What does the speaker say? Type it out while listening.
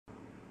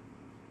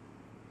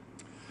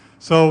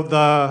So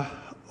the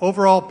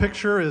overall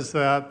picture is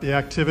that the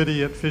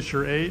activity at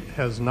Fissure 8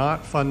 has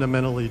not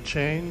fundamentally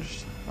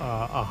changed.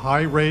 A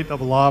high rate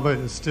of lava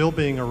is still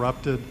being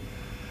erupted,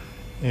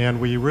 and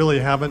we really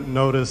haven't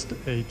noticed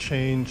a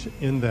change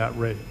in that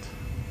rate.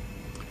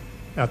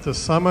 At the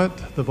summit,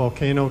 the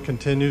volcano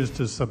continues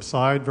to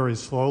subside very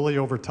slowly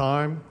over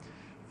time,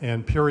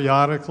 and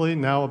periodically,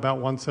 now about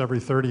once every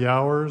 30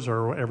 hours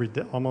or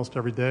almost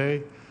every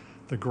day,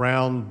 the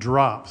ground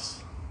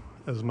drops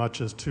as much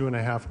as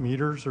 2.5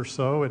 meters or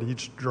so at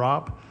each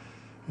drop,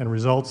 and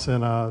results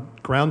in a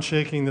ground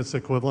shaking that's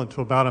equivalent to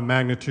about a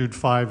magnitude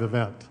 5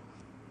 event.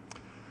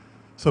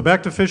 So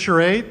back to Fissure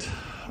 8.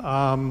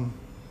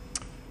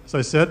 As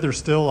I said, there's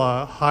still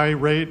a high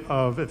rate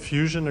of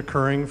effusion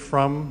occurring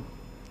from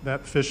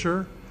that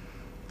fissure.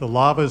 The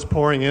lava is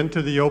pouring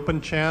into the open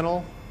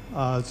channel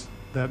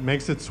that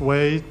makes its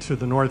way to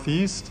the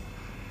northeast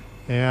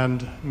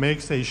and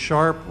makes a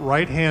sharp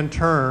right-hand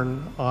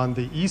turn on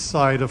the east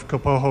side of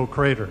Kapoho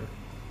Crater.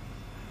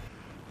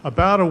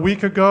 About a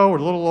week ago, or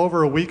a little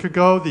over a week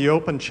ago, the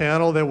open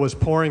channel that was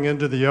pouring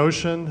into the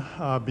ocean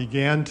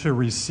began to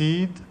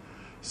recede,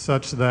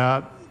 such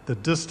that the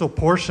distal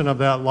portion of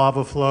that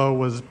lava flow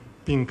was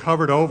being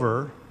covered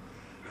over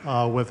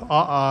with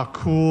a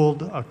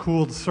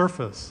cooled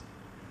surface.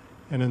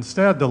 And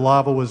instead, the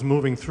lava was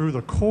moving through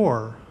the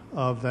core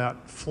of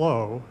that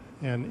flow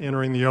and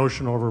entering the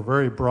ocean over a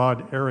very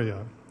broad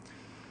area.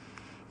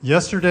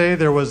 Yesterday,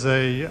 there was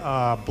a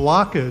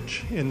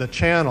blockage in the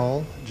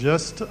channel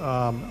just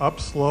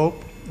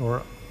upslope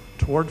or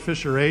toward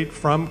Fissure 8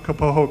 from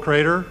Kapoho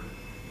Crater.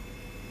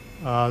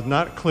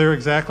 Not clear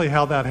exactly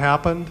how that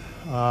happened.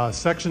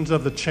 Sections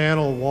of the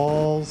channel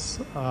walls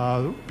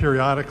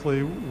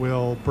periodically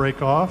will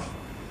break off,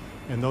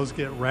 and those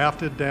get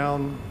rafted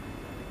down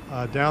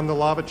the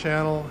lava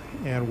channel,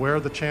 and where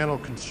the channel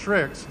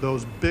constricts,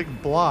 those big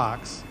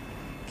blocks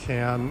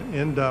can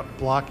end up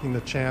blocking the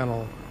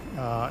channel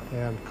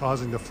and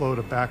causing the flow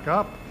to back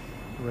up,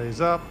 raise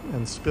up,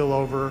 and spill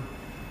over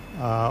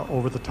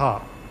the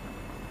top.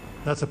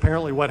 That's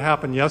apparently what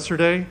happened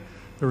yesterday.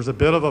 There was a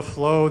bit of a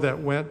flow that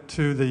went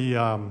to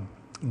the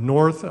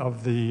north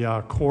of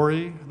the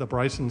quarry, the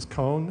Bryson's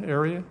Cone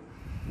area.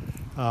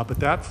 But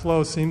that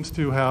flow seems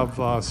to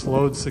have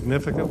slowed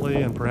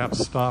significantly and perhaps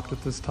stopped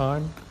at this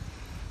time.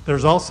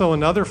 There's also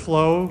another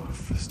flow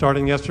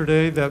starting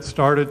yesterday that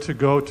started to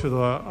go to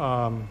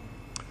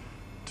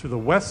the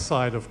west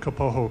side of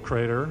Kapoho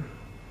Crater,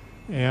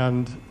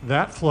 and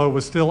that flow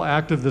was still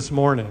active this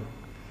morning.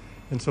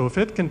 And so if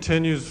it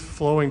continues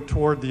flowing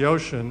toward the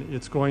ocean,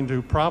 it's going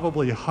to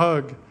probably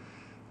hug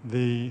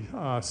the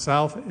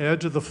south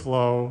edge of the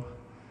flow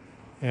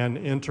and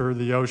enter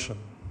the ocean.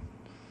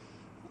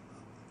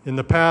 In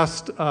the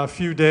past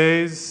few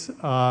days,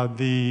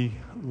 the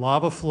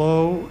lava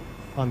flow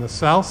on the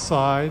south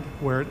side,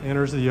 where it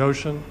enters the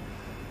ocean,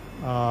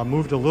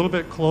 moved a little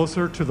bit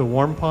closer to the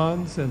warm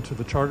ponds and to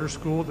the charter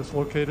school that's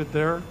located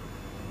there.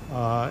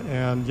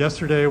 And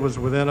yesterday was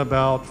within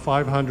about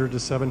 500 to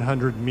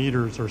 700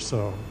 meters or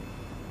so.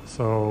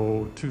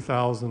 So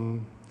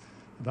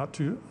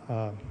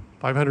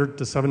 500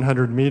 to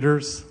 700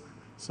 meters,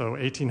 so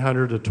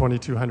 1,800 to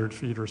 2,200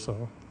 feet or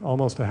so,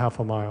 almost a half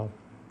a mile.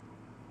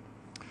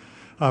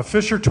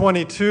 Fissure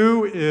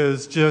 22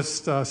 is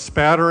just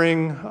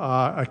spattering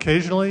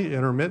occasionally,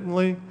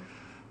 intermittently.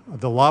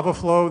 The lava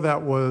flow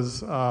that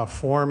was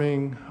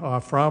forming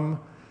from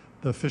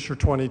the Fissure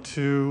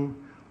 22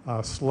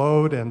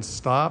 slowed and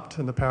stopped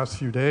in the past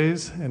few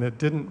days, and it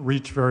didn't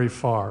reach very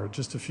far,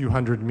 just a few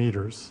hundred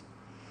meters.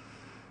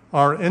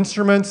 Our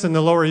instruments in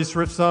the lower East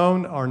Rift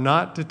Zone are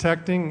not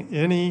detecting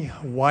any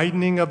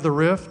widening of the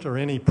rift or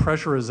any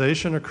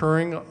pressurization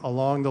occurring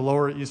along the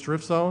lower East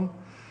Rift Zone,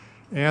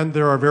 and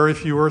there are very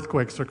few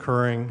earthquakes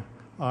occurring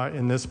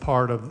in this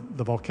part of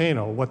the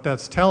volcano. What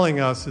that's telling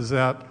us is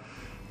that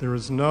there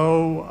is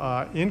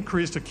no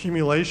increased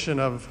accumulation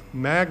of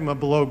magma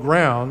below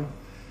ground,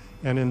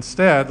 and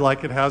instead,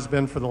 like it has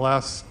been for the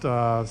last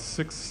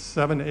 6,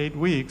 7, 8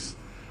 weeks,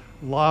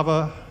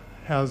 lava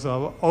has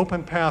an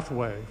open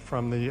pathway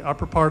from the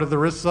upper part of the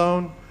rift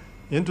zone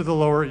into the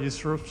lower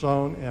East Rift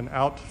Zone and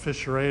out to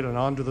Fissure 8 and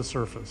onto the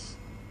surface.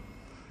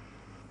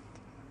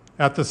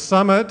 At the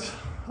summit,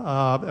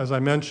 as I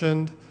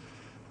mentioned,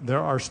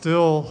 there are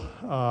still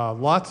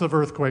lots of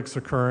earthquakes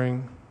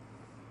occurring,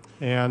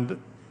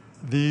 and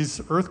these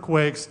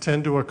earthquakes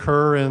tend to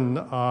occur in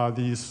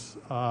these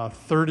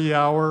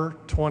 30-hour,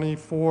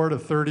 24 to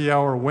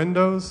 30-hour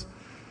windows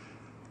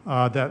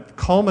that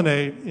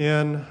culminate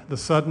in the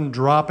sudden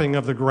dropping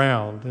of the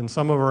ground. And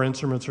some of our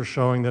instruments are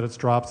showing that it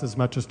drops as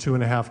much as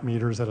 2.5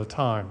 meters at a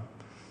time.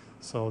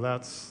 So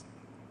that's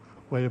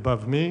way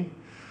above me.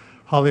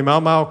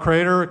 Halemaumau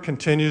crater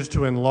continues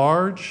to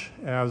enlarge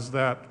as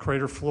that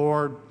crater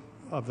floor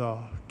of the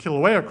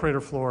Kilauea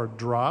crater floor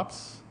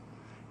drops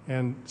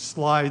and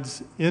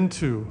slides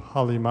into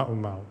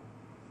Halemaumau.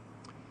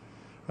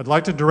 I'd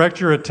like to direct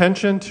your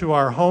attention to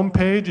our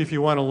homepage. If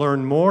you want to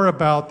learn more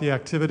about the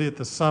activity at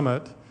the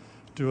summit,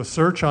 do a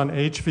search on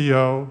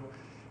HVO,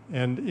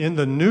 and in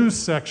the news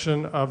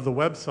section of the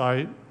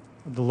website,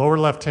 the lower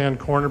left-hand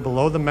corner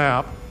below the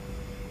map,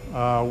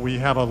 we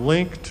have a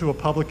link to a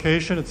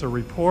publication. It's a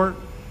report.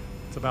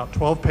 It's about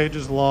 12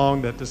 pages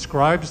long that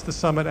describes the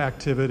summit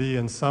activity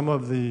and some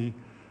of the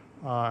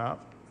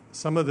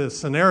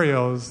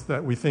scenarios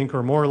that we think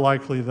are more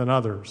likely than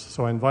others.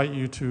 So I invite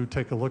you to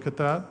take a look at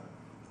that.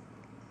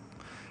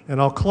 And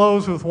I'll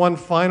close with one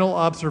final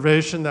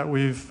observation that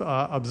we've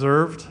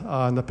observed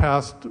in the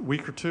past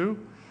week or two.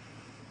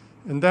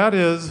 And that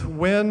is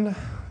when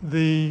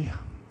the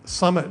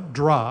summit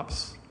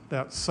drops,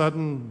 that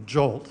sudden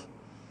jolt,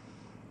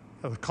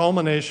 the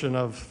culmination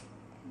of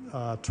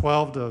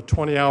 12 to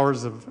 20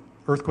 hours of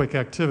earthquake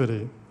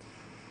activity,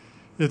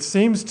 it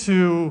seems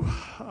to,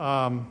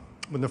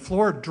 when the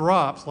floor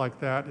drops like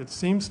that, it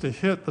seems to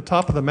hit the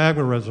top of the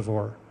magma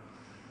reservoir.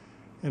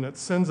 And it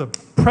sends a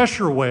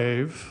pressure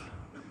wave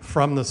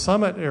from the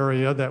summit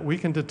area that we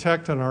can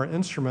detect on our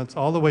instruments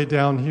all the way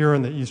down here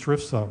in the East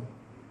Rift Zone.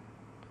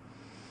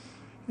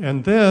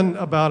 And then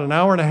about an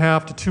hour and a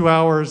half to 2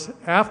 hours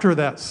after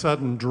that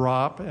sudden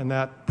drop and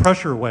that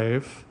pressure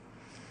wave,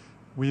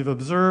 we've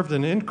observed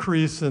an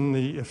increase in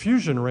the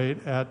effusion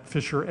rate at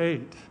fissure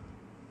 8,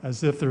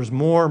 as if there's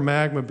more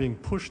magma being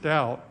pushed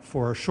out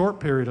for a short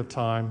period of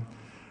time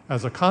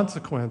as a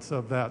consequence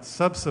of that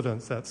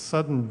subsidence, that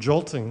sudden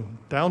jolting,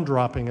 down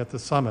dropping at the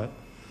summit.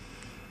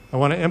 I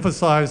want to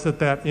emphasize that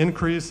that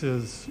increase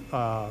is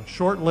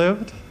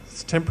short-lived,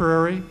 it's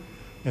temporary,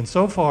 and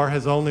so far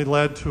has only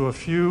led to a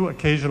few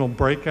occasional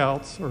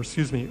breakouts, or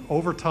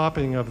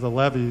overtopping of the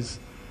levees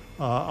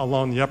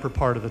along the upper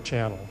part of the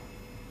channel.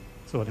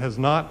 So it has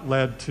not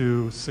led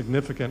to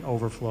significant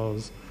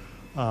overflows,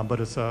 but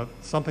it's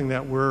something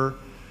that we're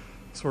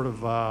sort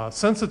of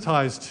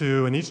sensitized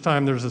to, and each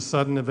time there's a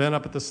sudden event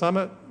up at the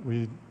summit,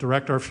 we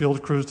direct our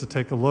field crews to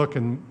take a look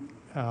and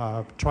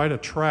try to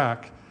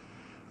track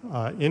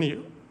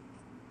any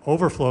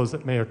overflows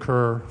that may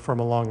occur from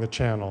along the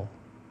channel.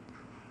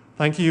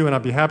 Thank you, and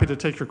I'd be happy to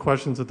take your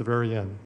questions at the very end.